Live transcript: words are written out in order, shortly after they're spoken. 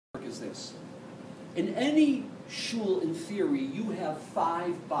is this. In any shul, in theory, you have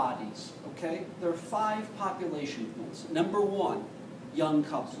 5 bodies, okay? There are 5 population pools. Number 1, young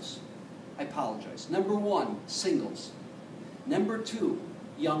couples. I apologize. Number 1, singles. Number 2,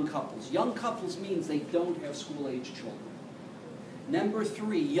 young couples. Young couples means they don't have school-age children. Number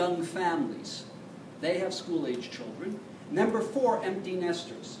 3, young families. They have school-age children. Number 4, empty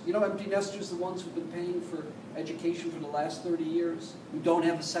nesters. You know, empty nesters are the ones who've been paying for education for the last 30 years, who don't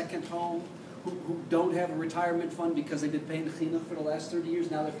have a second home, who don't have a retirement fund because they've been paying chinuch for the last 30 years.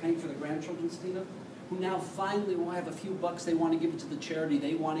 Now they're paying for their grandchildren's chinuch, who now finally will have a few bucks they want to give it to the charity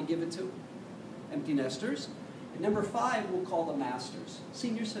they want to give it to. Empty nesters. And number 5, we'll call the masters,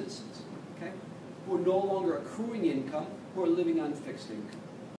 senior citizens, okay, who are no longer accruing income, who are living on fixed income.